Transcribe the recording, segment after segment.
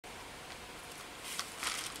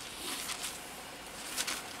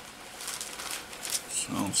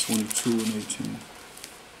Psalms 22 and 18.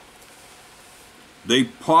 They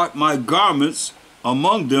part my garments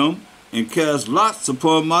among them and cast lots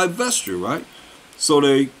upon my vesture, right? So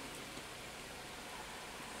they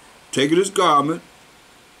taking his garment.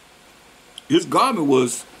 His garment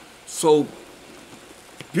was so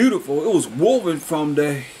beautiful. It was woven from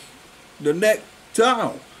the neck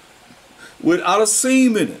down without a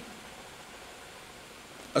seam in it.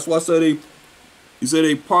 That's why I said he said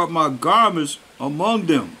they part my garments among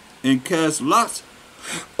them and cast lots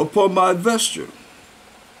upon my vesture.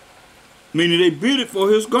 Meaning they bid it for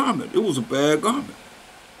his garment. It was a bad garment.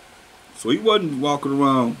 So he wasn't walking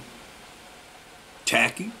around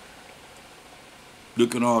tacky,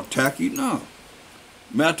 looking all tacky. No.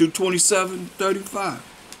 Matthew 27:35.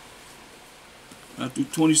 Matthew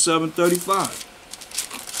 27:35.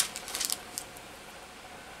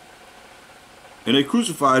 And they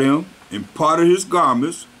crucified him and parted his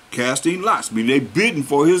garments, casting lots. Meaning they bidding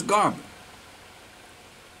for his garment.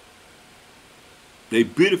 They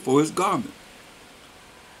bid it for his garment.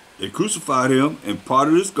 They crucified him and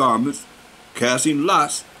parted his garments, casting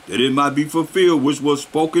lots, that it might be fulfilled, which was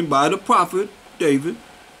spoken by the prophet David.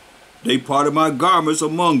 They parted my garments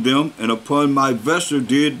among them, and upon my vesture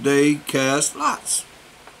did they cast lots.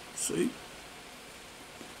 See?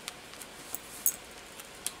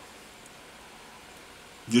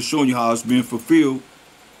 Just showing you how it's being fulfilled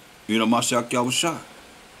in Mashayach Yahawashi.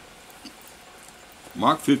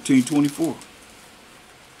 Mark 15:24.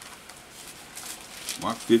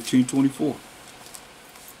 Mark 15:24.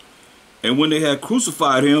 And when they had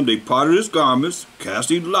crucified him, they parted his garments,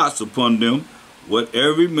 casting lots upon them, what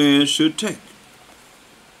every man should take.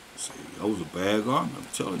 See, that was a bad garment, I'm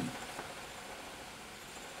telling you.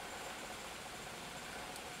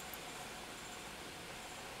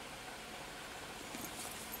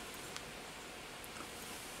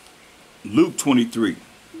 Luke 23.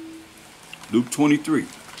 Luke 23.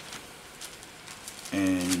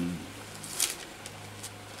 And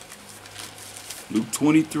Luke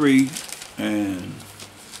 23 and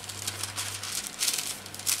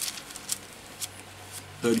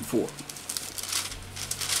 34.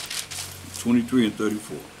 23 and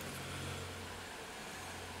 34.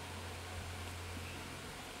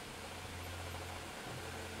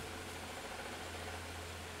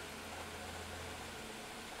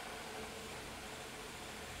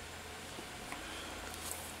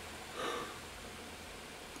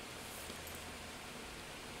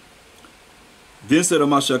 Then said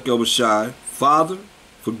Mashayach Yahawashi, Father,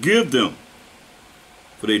 forgive them,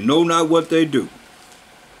 for they know not what they do.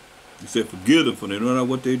 He said, forgive them, for they know not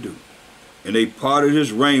what they do. And they parted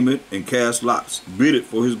his raiment and cast lots, bid it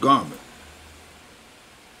for his garment.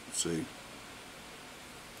 See?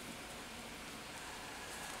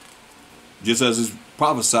 Just as it's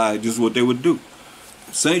prophesied, this is what they would do.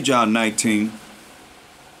 St. John 19th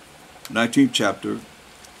chapter,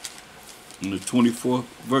 in the 24th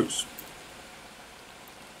verse.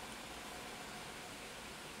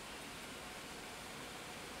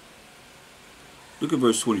 Look at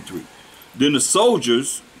verse 23. Then the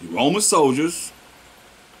soldiers, the Roman soldiers,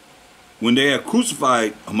 when they had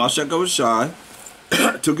crucified Mashayach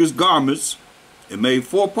Yahawashi, took his garments and made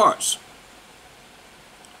 4 parts.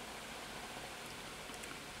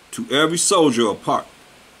 To every soldier a part.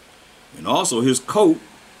 And also his coat.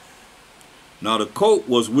 Now the coat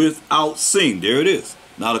was without seam. There it is.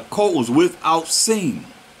 Now the coat was without seam,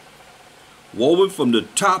 woven from the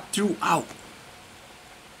top throughout.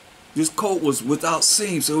 This coat was without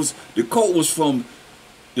seams. So the coat was from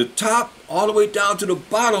the top all the way down to the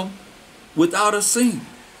bottom without a seam.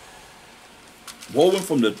 Woven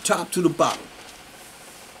from the top to the bottom.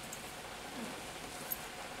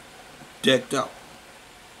 Decked out.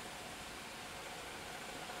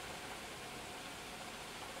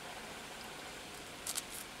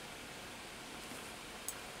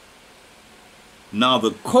 Now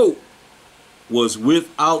the coat was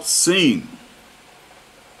without seam.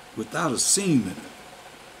 Without a seam in it.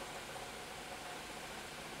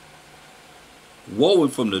 Woven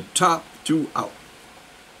from the top throughout.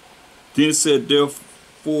 Then said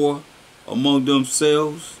therefore among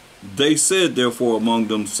themselves, they said therefore among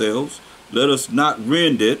themselves, let us not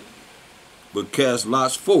rend it, but cast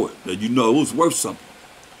lots for it. That you know it was worth something.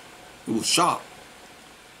 It was sharp.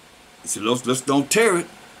 He said, let's don't tear it.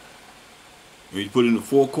 And he put it in the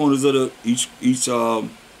 4 corners of the each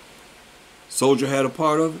soldier had a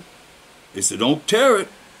part of it. They said, don't tear it,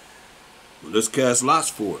 but let's cast lots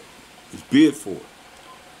for it. Let's bid for it.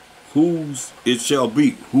 Whose it shall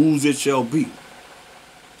be. Whose it shall be.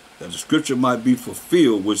 That the scripture might be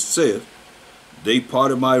fulfilled, which saith, they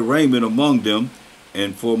parted my raiment among them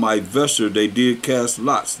and for my vesture they did cast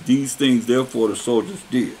lots. These things therefore the soldiers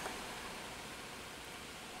did.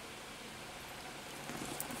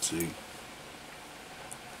 See,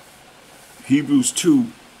 Hebrews 2,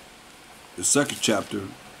 the 2nd chapter,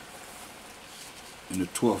 in the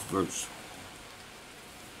 12th verse.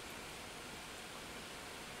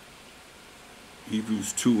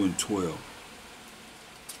 Hebrews 2 and 12.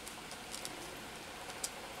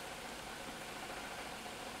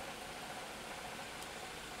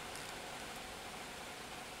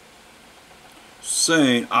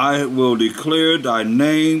 Saying, I will declare thy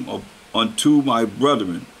name unto my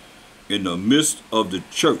brethren. In the midst of the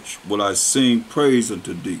church will I sing praise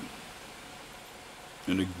unto thee.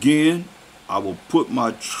 And again, I will put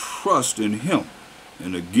my trust in him.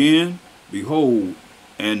 And again, behold,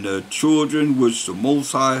 and the children which the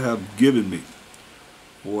Most High have given me.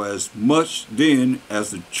 For as much then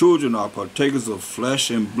as the children are partakers of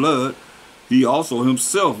flesh and blood, he also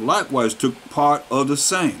himself likewise took part of the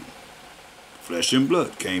same. Flesh and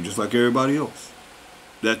blood came just like everybody else.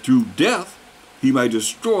 That through death he might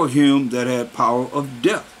destroy him that had power of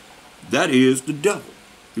death. That is the devil.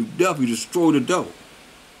 Through death he destroyed the devil.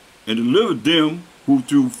 And delivered them who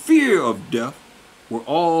through fear of death were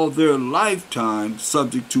all their lifetime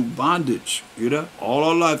subject to bondage. You know? All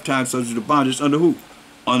our lifetime subject to bondage under who?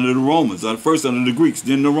 Under the Romans. First under the Greeks,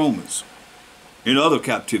 then the Romans. In other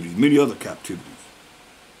captivities, many other captivities.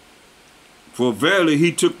 For verily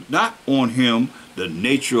he took not on him the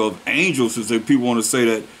nature of angels, since people want to say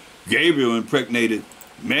that Gabriel impregnated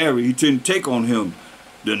Mary. He didn't take on him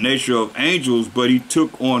the nature of angels, but he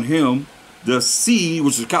took on him the seed,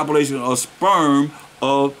 which is a compilation of sperm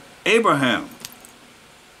of Abraham.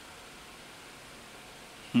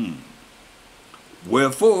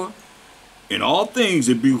 Wherefore, in all things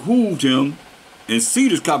it behooved him, and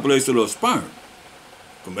seed is compilation of sperm.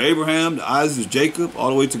 From Abraham to Isaac to Jacob, all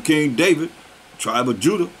the way to King David, tribe of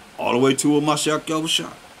Judah, all the way to Mashayach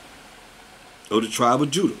Yahawashi, or the tribe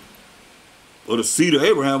of Judah, or the seed of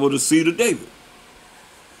Abraham, or the seed of David.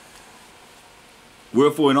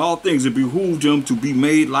 Wherefore in all things it behooved him to be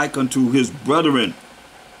made like unto his brethren,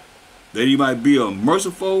 that he might be a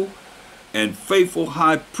merciful and faithful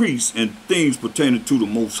high priest in things pertaining to the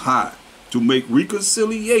Most High, to make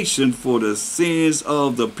reconciliation for the sins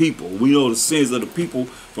of the people. We know the sins of the people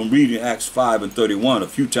from reading Acts 5 and 31 a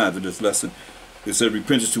few times in this lesson. It said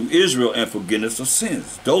repentance to Israel and forgiveness of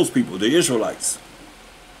sins. Those people, the Israelites.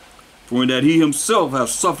 For in that he himself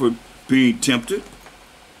has suffered being tempted,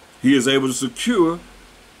 he is able to secure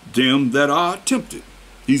them that are tempted.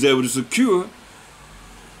 He's able to secure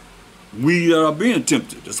we that are being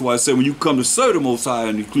tempted. That's why I say when you come to serve the Most High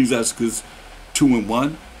in Ecclesiastes 2 and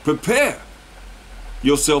 1, prepare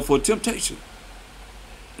yourself for temptation.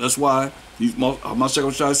 That's why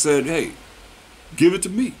Mashayach said, hey, give it to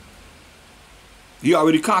me. He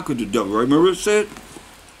already conquered the devil, right? Remember it said,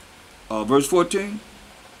 verse 14?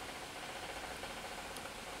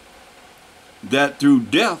 That through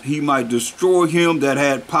death he might destroy him that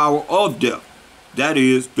had power of death. That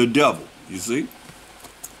is the devil, you see?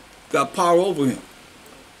 Got power over him.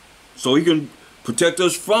 So he can protect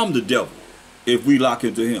us from the devil if we lock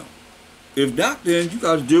into him. If not, then you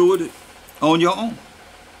got to deal with it on your own.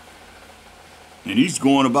 And he's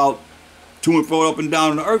going about to and fro up and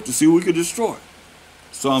down on the earth to see who he can destroy.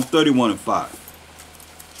 Psalm 31 and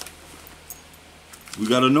 5. We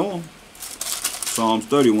got to know him. Psalms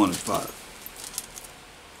 31 and 5.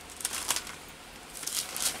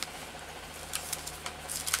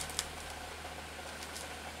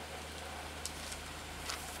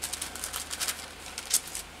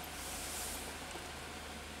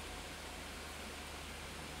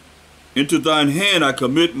 Into thine hand I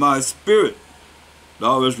commit my spirit.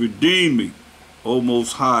 Thou hast redeemed me, O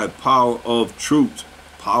Most High, power of truth,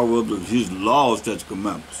 power of his laws, statutes,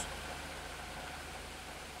 commandments.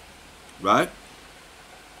 Right?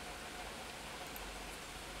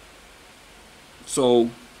 So,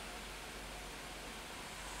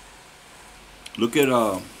 look at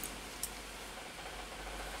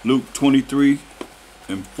Luke 23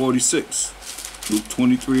 and 46. Luke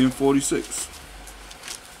 23 and 46.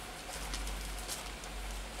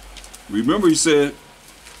 Remember he said,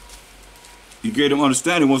 he gave them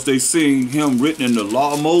understanding once they seen him written in the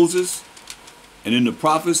law of Moses and in the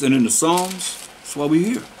prophets and in the Psalms. That's why we're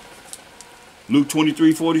here. Luke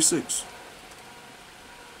 23, 46.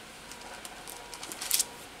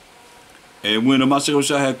 And when the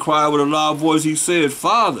Mashayach had cried with a loud voice, he said,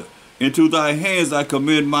 Father, into thy hands I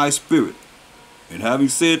commend my spirit. And having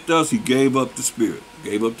said thus, he gave up the spirit,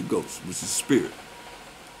 gave up the ghost, which is spirit.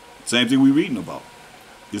 Same thing we're reading about.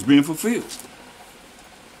 It's being fulfilled.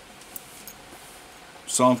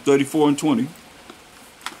 Psalms 34 and 20.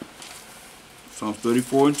 Psalms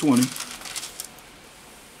 34 and 20.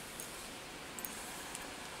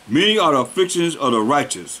 Many are the afflictions of the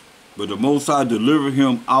righteous, but the Most High delivered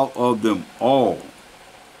him out of them all.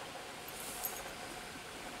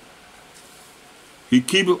 He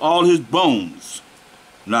keepeth all his bones,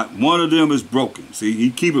 not one of them is broken. See, he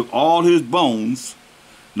keepeth all his bones,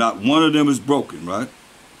 not one of them is broken, right?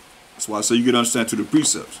 That's why I say you get understand to the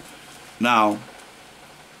precepts. Now,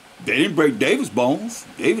 they didn't break David's bones.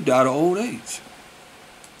 David died of old age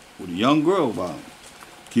with a young girl by him.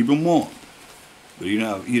 Keep him warm. But he'd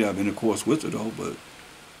have intercourse with her though, but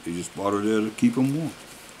they just brought her there to keep him warm.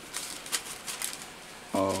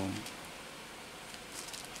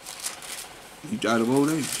 He died of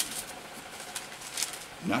old age.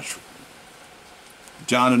 Natural.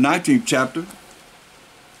 John the 19th chapter.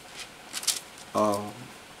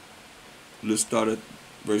 Let's start at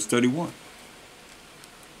verse 31.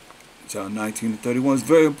 John 19 and 31. It's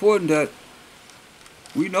very important that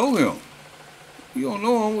we know him. You don't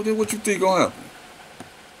know him, then what you think gonna happen?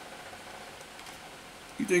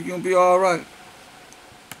 You think you're gonna be all right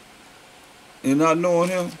and not knowing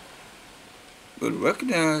him? But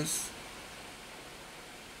recognize.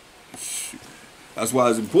 That's why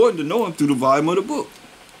it's important to know him through the volume of the book.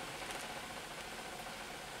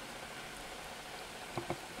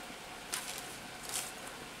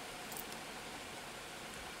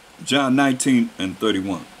 John 19 and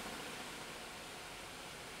 31.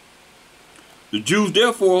 The Jews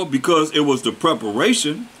therefore, because it was the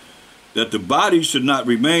preparation that the body should not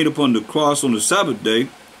remain upon the cross on the Sabbath day,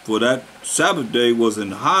 for that Sabbath day was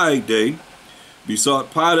an high day,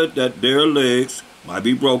 besought Pilate that their legs might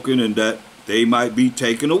be broken and that they might be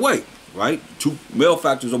taken away. Right? Two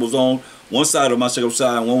malefactors that was on one side of Mashayach's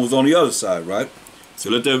side and one was on the other side. Right? So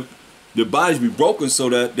let their bodies be broken so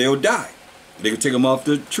that they'll die. They could take them off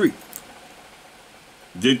the tree.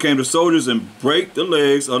 Then came the soldiers and brake the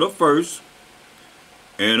legs of the first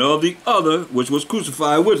and of the other, which was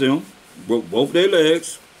crucified with him. Broke both their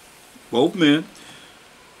legs, both men.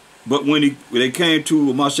 But when they came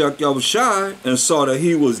to Mashayach Yahawashi and saw that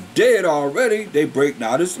he was dead already, they brake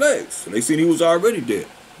not his legs. So they seen he was already dead.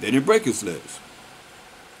 They didn't break his legs.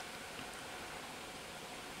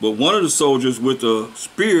 But one of the soldiers with a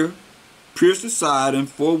spear pierced his side, and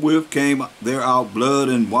forthwith came there out blood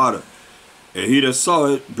and water. And he that saw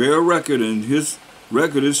it bare record, and his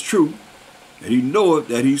record is true. And he knoweth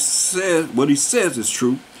that he says what he says is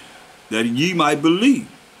true, that ye might believe.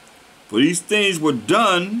 For these things were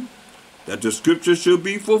done, that the scripture should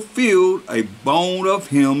be fulfilled, a bone of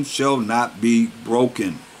him shall not be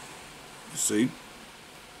broken. You see?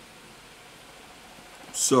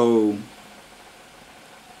 So,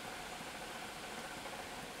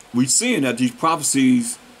 we seeing that these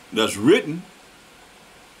prophecies that's written,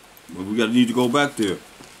 but we need to go back there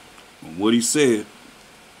on what he said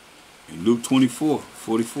in Luke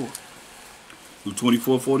 24:44. Luke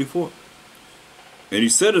 24:44. And he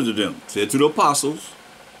said unto them, said to the apostles,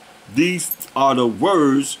 these are the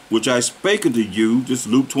words which I spake unto you, this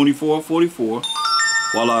Luke 24:44,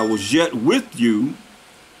 while I was yet with you,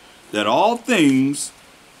 that all things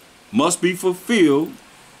must be fulfilled,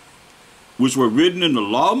 which were written in the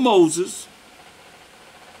law of Moses,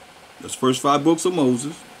 that's first 5 books of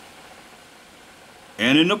Moses,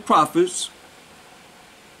 and in the prophets,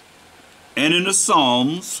 and in the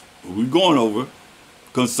Psalms, we're going over,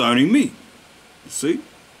 concerning me. You see?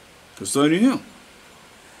 Concerning him.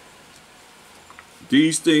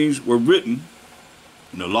 These things were written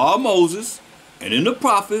in the law of Moses and in the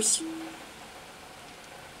prophets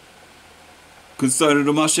concerning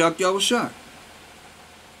the Mashayach Yahawashi.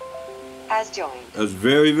 As joined. That's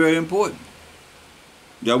very, very important.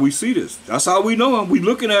 Yeah, we see this. That's how we know him. We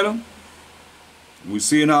looking at him. We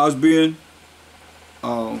seeing how it's being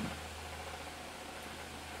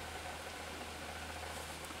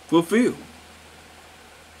fulfilled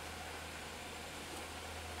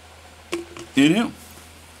in him.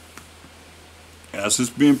 As it's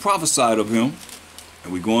being prophesied of him,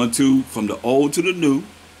 and we're going to from the old to the new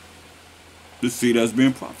to see that's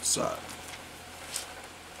being prophesied.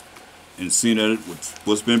 And seeing that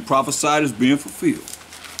what's been prophesied is being fulfilled.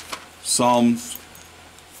 Psalms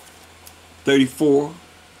 34,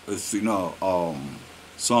 let's see, no,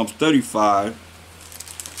 Psalms 35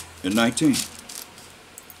 and 19.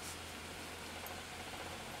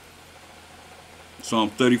 Psalm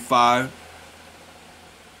 35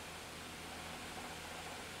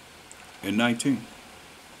 and 19.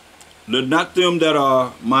 Let not them that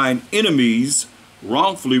are mine enemies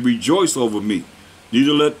wrongfully rejoice over me,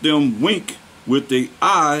 neither let them wink with the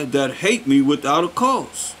eye that hate me without a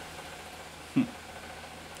cause.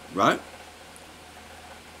 right?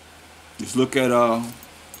 Let's look at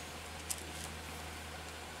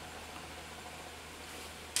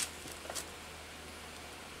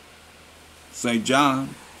St. John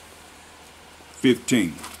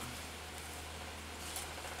 15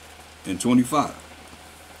 and 25.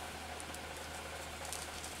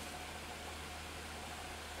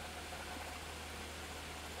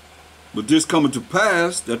 But this cometh to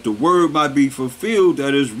pass, that the word might be fulfilled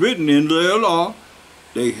that is written in their law,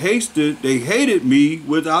 they hated me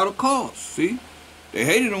without a cause. See? They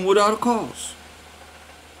hated him without a cause.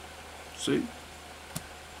 See?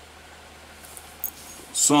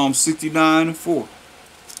 Psalm 69 and 4.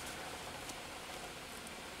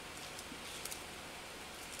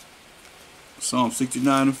 Psalm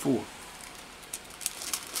 69 and 4.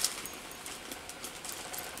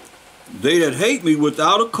 They that hate me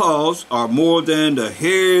without a cause are more than the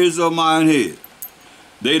hairs of mine head.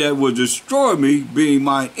 They that would destroy me, being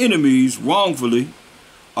mine enemies wrongfully,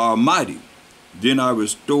 are mighty. Then I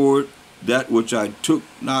restored that which I took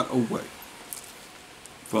not away.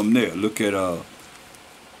 From there, look at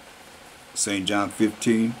St. John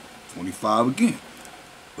 15, 25 again.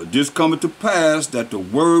 But this cometh to pass, that the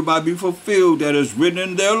word might be fulfilled that is written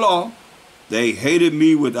in their law, they hated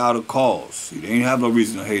me without a cause. See, they ain't have no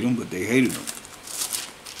reason to hate him, but they hated him.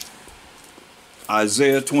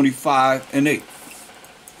 Isaiah 25 and 8.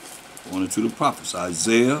 Going into the prophets.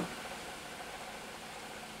 Isaiah.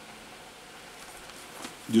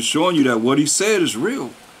 Just showing you that what he said is real.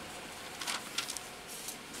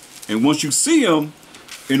 And once you see him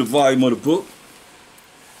in the volume of the book,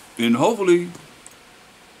 then hopefully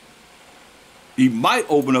he might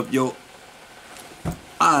open up your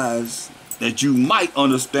eyes that you might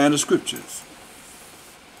understand the scriptures.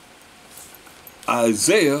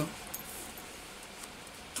 Isaiah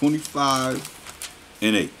 25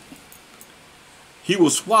 and 8. He will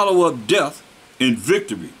swallow up death in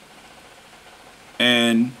victory,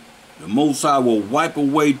 and the Most High will wipe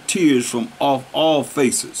away tears from off all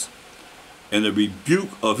faces, and the rebuke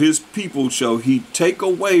of his people shall he take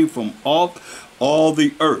away from off all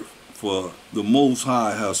the earth, for the Most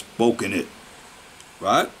High has spoken it.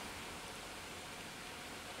 Right?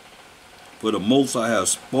 For the Most High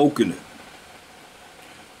has spoken it.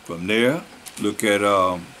 From there, look at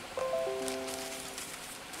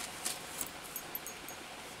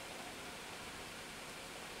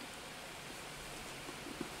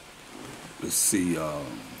let's see,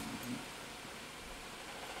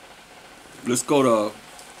 let's go to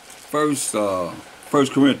First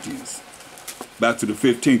Corinthians, back to the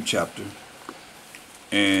 15th chapter,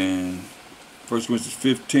 and 1 Corinthians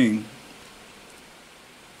 15.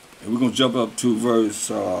 And we're going to jump up to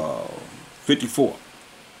verse 54.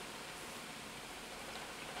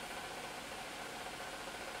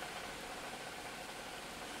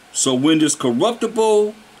 So when this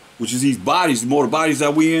corruptible, which is these bodies, the mortal bodies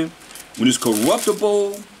that we in, when this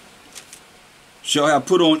corruptible shall have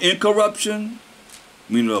put on incorruption,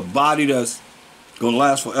 meaning a body that's going to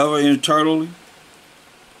last forever and eternally,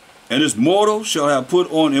 and this mortal shall have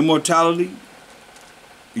put on immortality,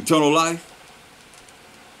 eternal life,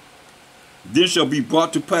 then shall be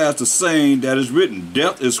brought to pass the saying that is written,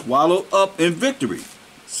 death is swallowed up in victory.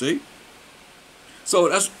 See? So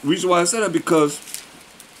that's the reason why I said that, because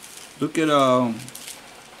look at let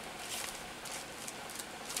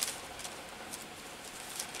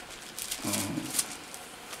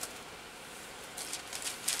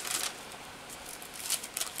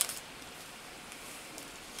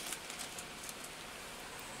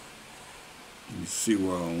me see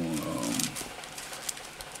where I want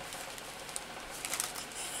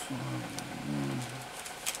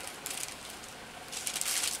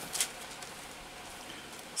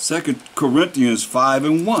 2 Corinthians 5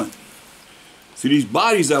 and 1. See, these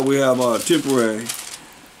bodies that we have are a temporary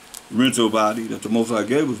rental body that the Most High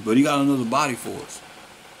gave us, but he got another body for us.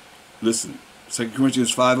 Listen, 2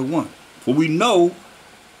 Corinthians 5 and 1. For we know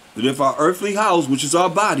that if our earthly house, which is our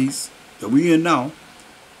bodies that we in now,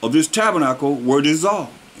 of this tabernacle were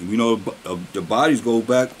dissolved. And we know the bodies go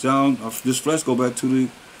back down, this flesh go back to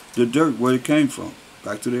the dirt where it came from,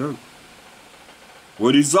 back to the earth.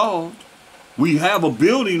 We're dissolved. We have a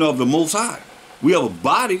building of the Most High. We have a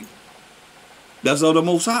body that's of the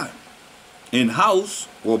Most High. In house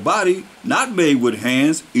or body not made with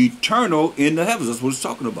hands, eternal in the heavens. That's what it's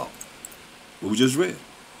talking about. What we just read.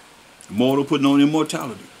 Mortal putting on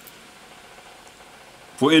immortality.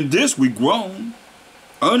 For in this we groan,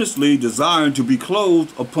 earnestly desiring to be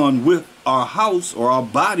clothed upon with our house or our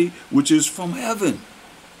body, which is from heaven.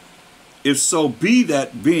 If so be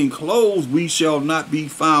that being clothed we shall not be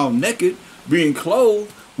found naked, being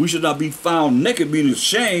clothed We should not be found naked, being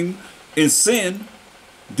ashamed in sin,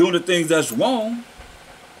 doing the things that's wrong.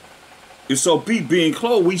 If so be, being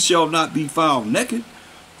clothed, we shall not be found naked.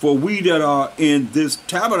 For we that are in this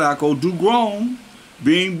tabernacle do groan,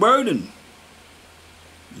 being burdened.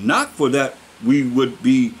 Not for that we would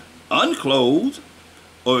be unclothed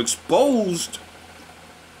or exposed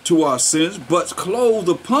to our sins, but clothed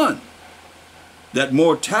upon, that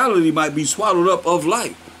mortality might be swallowed up of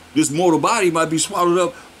life. This mortal body might be swallowed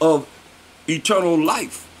up of eternal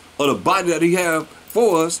life, or the body that he have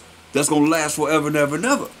for us that's going to last forever and ever and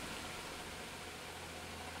ever.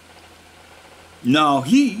 Now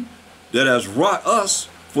he that has wrought us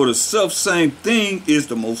for the self same thing is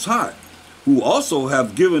the Most High, who also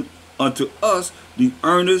have given unto us the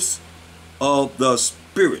earnest of the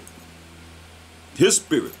Spirit, his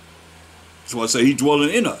Spirit. So I say he dwelling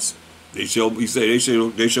in us. He shall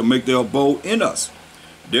make their abode in us.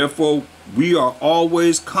 Therefore we are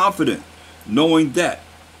always confident, knowing that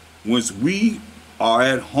once we are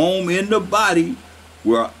at home in the body,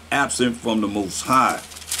 we are absent from the Most High.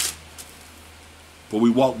 For we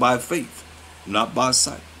walk by faith, not by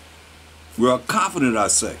sight. We are confident, I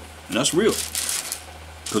say, and that's real.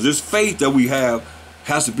 Because this faith that we have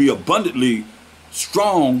has to be abundantly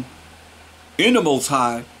strong in the Most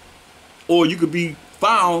High, or you could be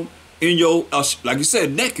found in your, like you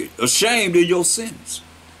said, naked, ashamed in your sins,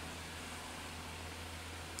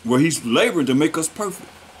 where he's laboring to make us perfect.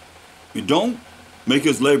 And don't make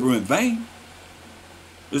us labor in vain.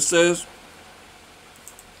 It says,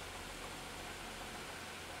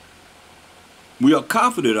 we are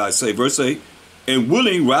confident, I say, verse 8, and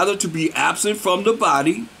willing rather to be absent from the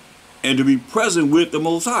body and to be present with the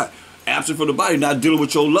Most High. Absent from the body, not dealing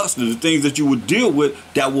with your lust and the things that you would deal with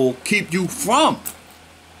that will keep you from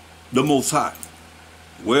the Most High.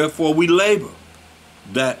 Wherefore we labor,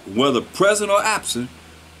 that whether present or absent,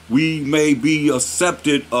 we may be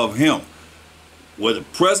accepted of him. Whether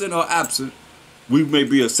present or absent, we may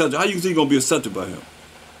be accepted. How do you think you're going to be accepted by him?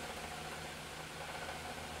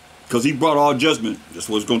 Because he brought all judgment. That's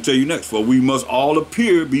what it's going to tell you next. For we must all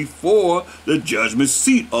appear before the judgment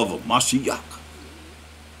seat of a Mashayach,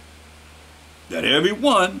 that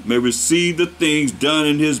everyone may receive the things done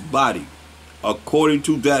in his body, according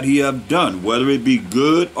to that he have done, whether it be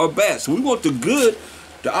good or bad. So we want the good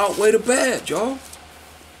to outweigh the bad, y'all.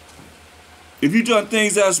 If you done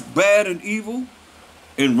things that's bad and evil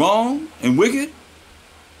and wrong and wicked,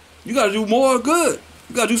 you got to do more good.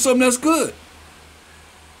 You got to do something that's good.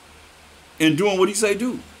 And doing what he say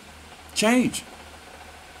do. Change.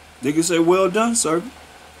 They can say, well done, servant.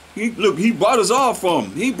 Look, he brought us all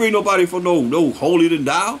from. He ain't bring nobody from no holier than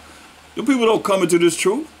thou. The people don't come into this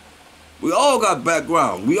truth. We all got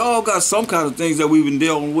background. We all got some kind of things that we've been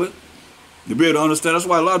dealing with to be able to understand. That's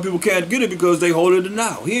why a lot of people can't get it, because they holier than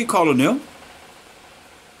thou. He ain't calling them.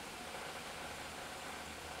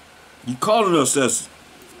 He calling us as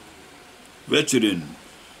wretched and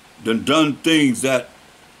done things that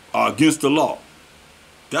are against the law.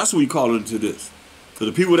 That's what we call into this. Because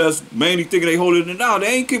the people that's mainly thinking they holier than thou, they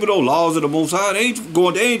ain't keeping those laws of the Most High.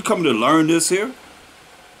 They ain't coming to learn this here.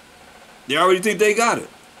 They already think they got it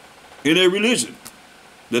in their religion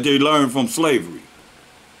that they learned from slavery.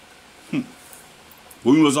 We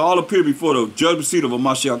must all appear before the judgment seat of a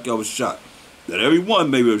Mashayach Yahawashi, that everyone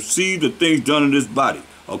may receive the things done in this body,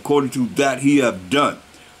 according to that he have done,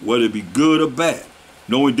 whether it be good or bad.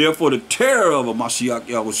 Knowing therefore the terror of a Mashayach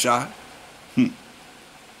Yahawashi,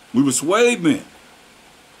 we were swayed men,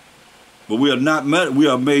 but we are not. We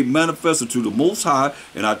are made manifest to the Most High,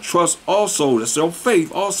 and I trust also that your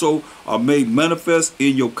faith also are made manifest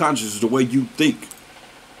in your consciousness, the way you think,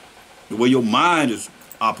 the way your mind is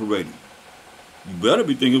operating. You better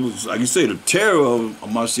be thinking, like you said, the terror of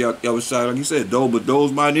Mashayach Yahawashi, like you said, but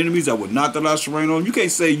those mine enemies that would not that I should reign on. You can't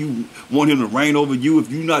say you want him to reign over you if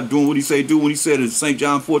you're not doing what he say do. When he said in St.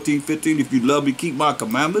 John 14:15, if you love me, keep my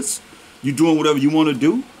commandments. You doing whatever you want to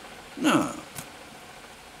do? Nah.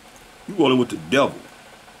 You rolling with the devil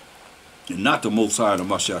and not the Most High, the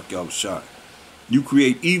Mashayach Yahawashi. You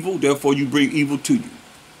create evil, therefore you bring evil to you.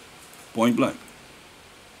 Point blank.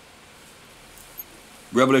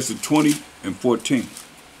 Revelation 20 and 14.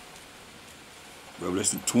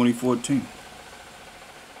 Revelation 20:14.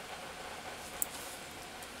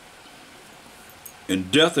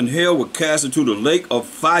 And death and hell were cast into the lake of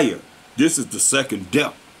fire. This is the second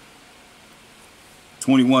death.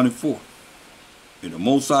 21 and 4. And the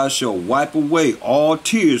Most High shall wipe away all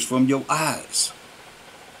tears from your eyes.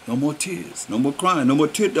 No more tears, no more crying, no more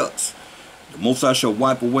tear ducts. The Most High shall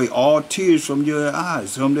wipe away all tears from your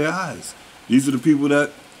eyes, from their eyes. These are the people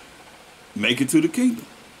that make it to the kingdom.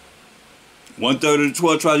 1/3 of the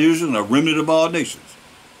 12 tribes of Israel, and a remnant of all nations.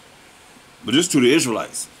 But this to the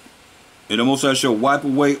Israelites. And the Most High shall wipe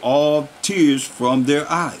away all tears from their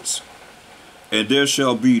eyes, and there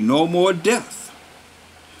shall be no more death,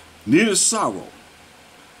 neither sorrow,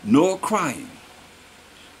 nor crying,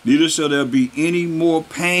 neither shall there be any more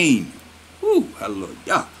pain. Woo,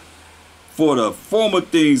 hallelujah. For the former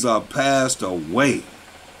things are passed away.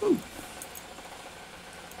 Woo.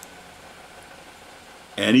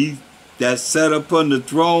 And he that sat upon the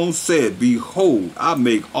throne said, behold, I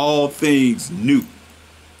make all things new,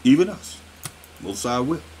 even us. Most High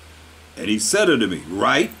will. And he said unto me,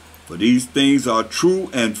 write, for these things are true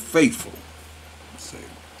and faithful. Say.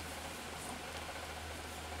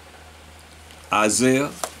 Isaiah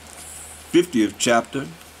 50th chapter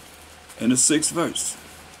and the 6th verse.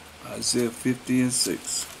 Isaiah 50 and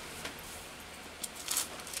 6.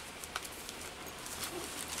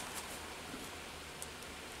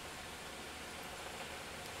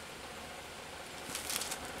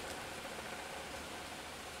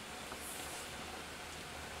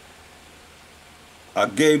 I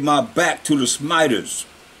gave my back to the smiters,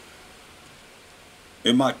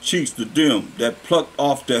 and my cheeks to them that plucked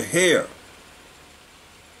off the hair.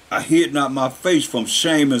 I hid not my face from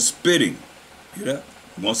shame and spitting. Hear that?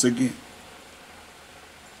 Once again.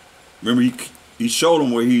 Remember, he showed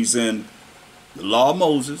them where he's in the law of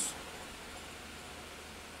Moses,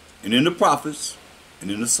 and in the prophets, and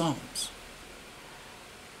in the Psalms.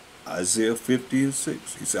 Isaiah 50 and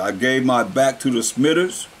 6. He said, I gave my back to the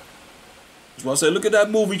smitters. That's why I say, look at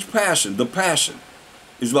that movie, Passion. The Passion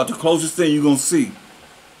is about the closest thing you're going to see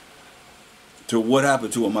to what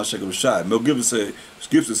happened to him, Mashayach. Mel Gibson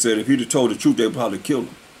said if he'd have told the truth, they'd probably kill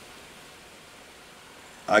him.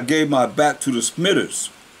 I gave my back to the smitters,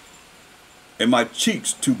 and my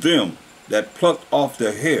cheeks to them that plucked off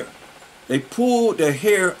their hair. They pulled their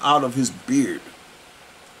hair out of his beard.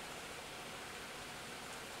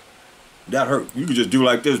 That hurt. You could just do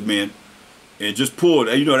like this, man, and just pull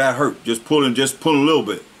it. You know that hurt. Just pull a little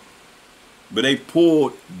bit. But they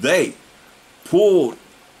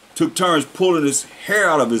took turns pulling his hair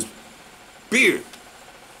out of his beard.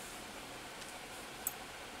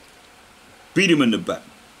 Beat him in the back.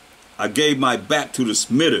 I gave my back to the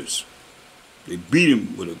smitters. They beat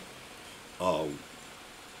him with a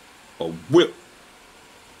whip.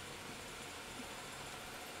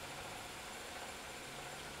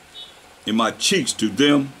 In my cheeks to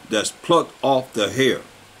them that's plucked off the hair.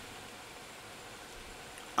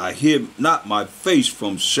 I hid not my face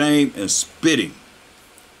from shame and spitting.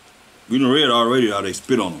 We done read already how they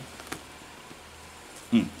spit on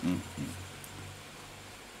them.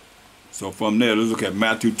 So from there, let's look at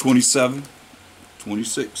Matthew 27,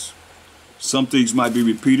 26. Some things might be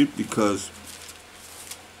repeated because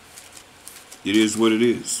it is what it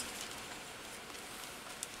is.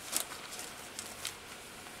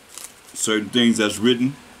 Certain things that's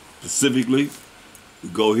written specifically, we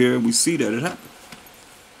go here and we see that it happened.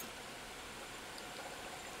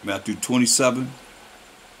 Matthew 27,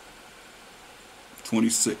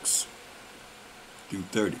 26 through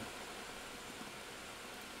 30.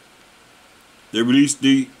 Then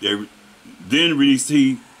released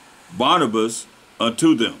he Barnabas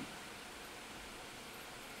unto them.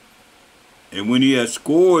 And when he had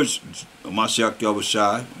scourged Mashayach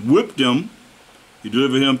Yahawashi, whipped him, he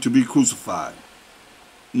delivered him to be crucified.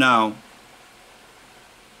 Now,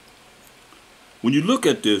 when you look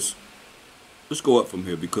at this, let's go up from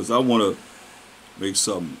here because I want to make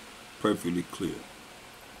something perfectly clear.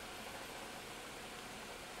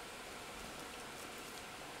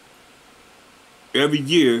 Every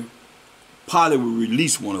year, Pilate would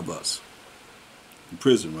release one of us in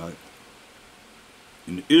prison, right?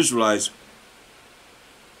 And the Israelites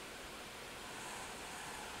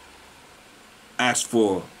asked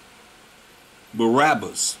for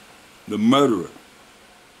Barabbas, the murderer.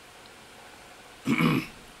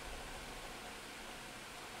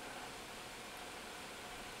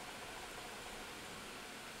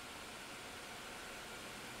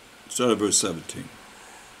 Start at verse 17.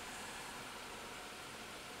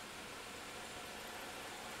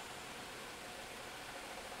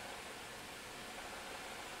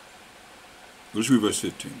 Let's read verse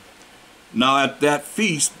 15. Now at that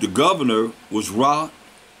feast the governor was wrought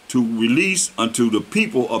to release unto the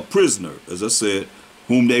people a prisoner, as I said,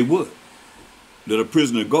 whom they would. Let a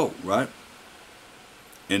prisoner go, right?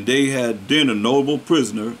 And they had then a noble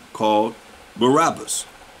prisoner called Barabbas.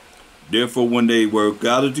 Therefore when they were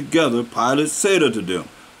gathered together, Pilate said unto them,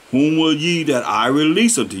 whom will ye that I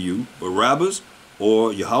release unto you, Barabbas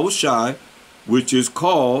or Yahawashi, which is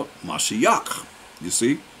called Mashayach? You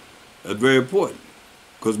see? That's very important.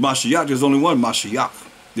 Because Mashayach, there's only one Mashayach.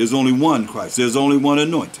 There's only one Christ. There's only one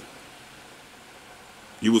anointed.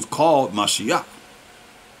 He was called Mashayach.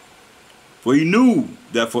 For he knew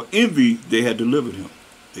that for envy they had delivered him.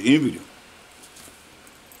 They envied him.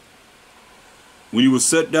 When he was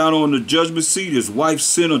set down on the judgment seat, his wife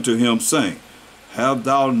sent unto him, saying, Have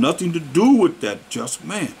thou nothing to do with that just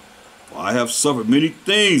man? For I have suffered many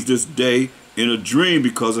things this day in a dream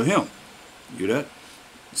because of him. You hear that?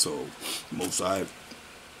 So, Most High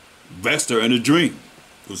vexed her in a dream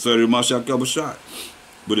concerning Mashayach.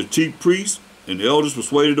 But the chief priests and the elders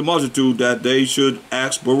persuaded the multitude that they should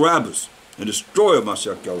ask Barabbas and destroy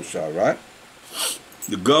Mashayach, right?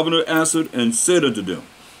 The governor answered and said unto them,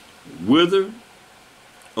 Whither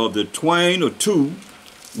of the twain or two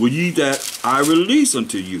will ye that I release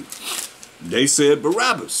unto you? They said,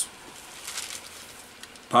 Barabbas.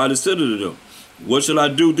 Pilate said unto them, What shall I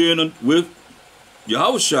do then with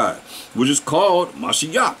Yahawashi, which is called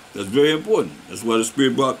Mashayach? That's very important. That's why the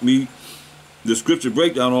Spirit brought me the scripture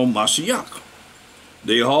breakdown on Mashayach.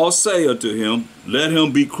 They all say unto him, Let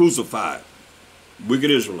him be crucified. Wicked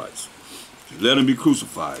Israelites. Let him be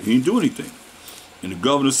crucified. He didn't do anything. And the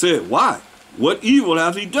governor said, Why? What evil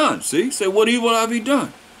hath he done? See? Say, what evil have he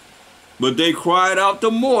done? But they cried out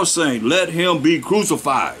the more, saying, Let him be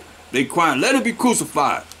crucified. They cried, Let him be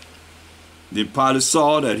crucified. Then Pilate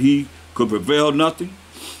saw that he could prevail nothing,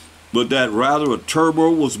 but that rather a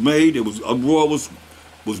turmoil was made. It was a roar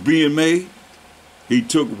was being made. He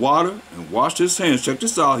took water and washed his hands. Check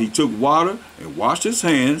this out. He took water and washed his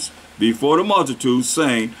hands before the multitude,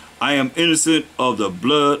 saying, I am innocent of the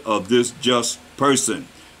blood of this just person.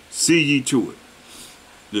 See ye to it.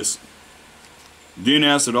 Listen. Then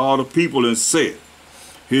answered all the people and said,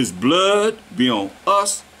 His blood be on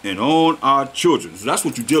us and on our children. So that's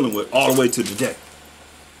what you're dealing with all the way to today.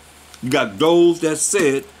 You got those that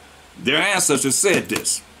said, their ancestors said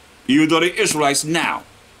this, even though they're Israelites now.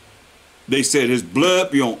 They said his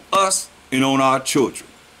blood be on us and on our children.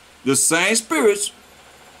 The same spirits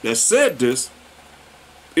that said this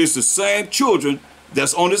is the same children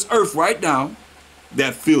that's on this earth right now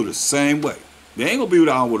that feel the same way. They ain't gonna be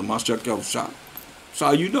down with a Mashayach. That's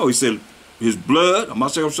how you know. He said his blood, a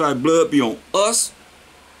Mashayach blood be on us,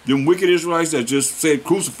 them wicked Israelites that just said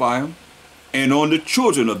crucify him, and on the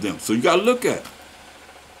children of them. So you gotta look at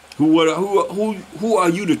who are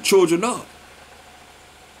you the children of?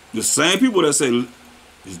 The same people that say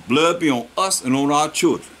his blood be on us and on our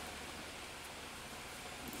children.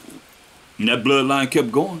 And that bloodline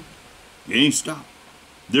kept going. It ain't stopped.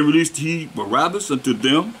 Then released he Barabbas unto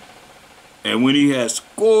them, and when he had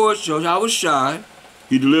scourged Yahawashi,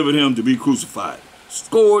 he delivered him to be crucified.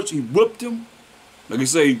 Scourged, he whipped him. Like I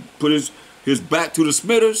say, he put his back to the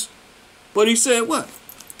smitters. But he said what?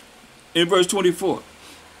 In verse 24.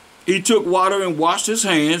 He took water and washed his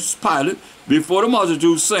hands, Pilate, before the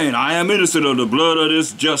multitude, saying, I am innocent of the blood of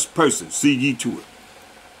this just person. See ye to it.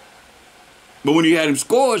 But when he had him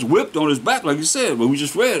scourged, whipped on his back, like he said, but we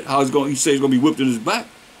just read how he said he's going to be whipped in his back.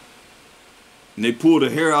 And they pulled the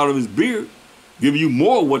hair out of his beard, giving you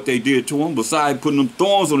more of what they did to him, besides putting them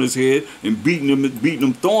thorns on his head and beating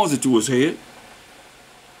them thorns into his head.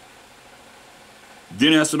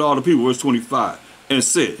 Then answered all the people, verse 25, and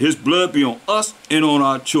said, His blood be on us and on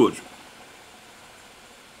our children.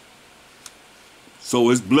 So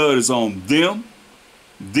his blood is on them,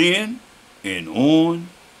 then, and on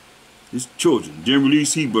his children. Then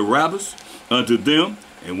released he Barabbas unto them,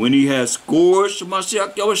 and when he had scourged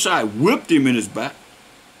Mashayach Yahawashi, whipped him in his back,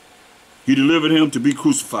 he delivered him to be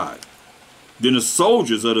crucified. Then the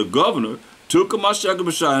soldiers of the governor took Mashayach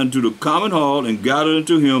Yahawashi into the common hall and gathered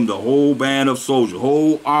unto him the whole band of soldiers,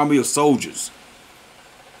 whole army of soldiers.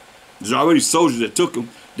 There's already soldiers that took him.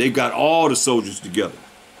 They got all the soldiers together.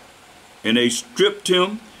 And they stripped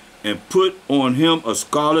him and put on him a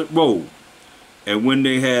scarlet robe. And when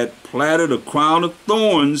they had platted a crown of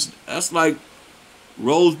thorns, that's like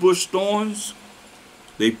rosebush thorns,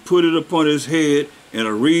 they put it upon his head and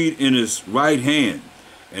a reed in his right hand.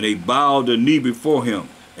 And they bowed the knee before him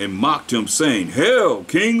and mocked him, saying, Hail,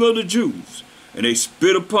 King of the Jews! And they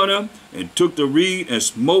spit upon him and took the reed and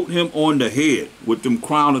smote him on the head. With them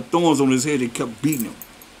crown of thorns on his head, they kept beating him.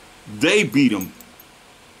 They beat him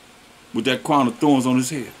with that crown of thorns on his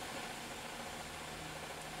head.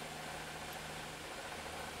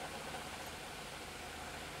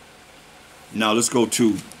 Now let's go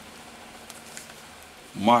to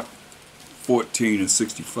Mark 14 and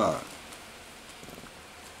 65.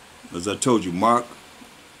 As I told you,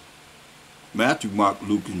 Matthew, Mark,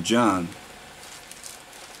 Luke, and John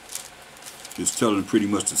is telling pretty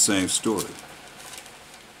much the same story.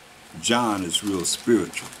 John is real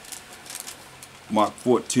spiritual. Mark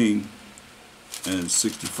 14 and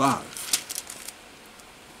 65.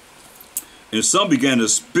 And some began to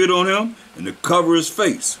spit on him and to cover his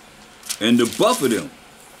face and to buffet him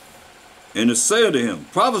and to say unto him,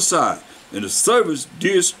 prophesy. And the servants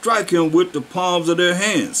did strike him with the palms of their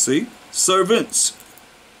hands. See? Servants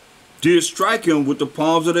did strike him with the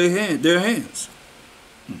palms of their hands.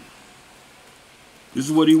 This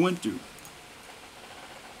is what he went through.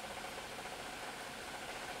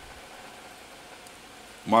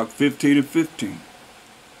 Mark 15 and 15.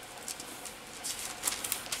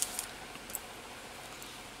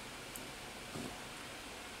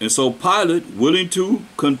 And so Pilate, willing to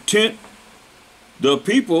content the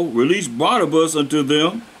people, released Barnabas unto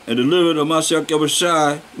them and delivered of Mashayach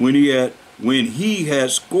Yahawashi when he had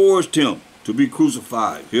scourged him to be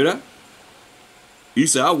crucified. Hear that? He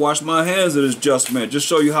said, I wash my hands of this just man. Just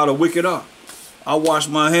show you how the wicked are. I wash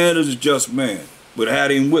my hands of this just man, but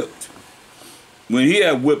had him whipped. When he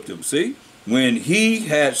had whipped him, see? When he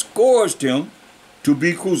had scourged him to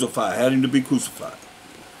be crucified, had him to be crucified.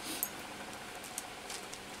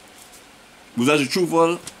 Was that the truth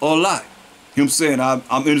or a lie? Him saying,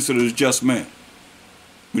 I'm innocent of this just man.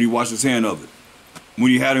 When he washed his hand of it.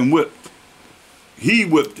 When he had him whipped. He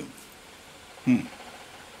whipped him.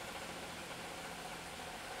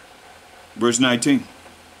 Verse 19.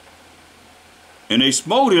 And they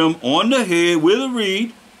smote him on the head with a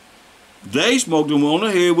reed. They smote him on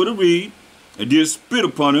the head with a reed. And did spit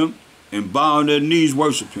upon him. And bowing their knees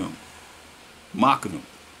worshiped him. Mocking him.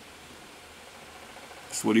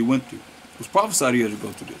 That's what he went through. It was prophesied he had to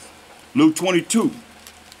go through this. Luke 22.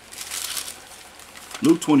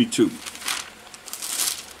 Luke 22.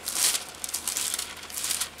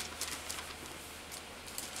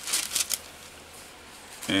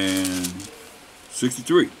 And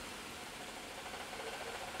 63.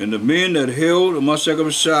 And the men that held Mashayach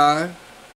Yahawashi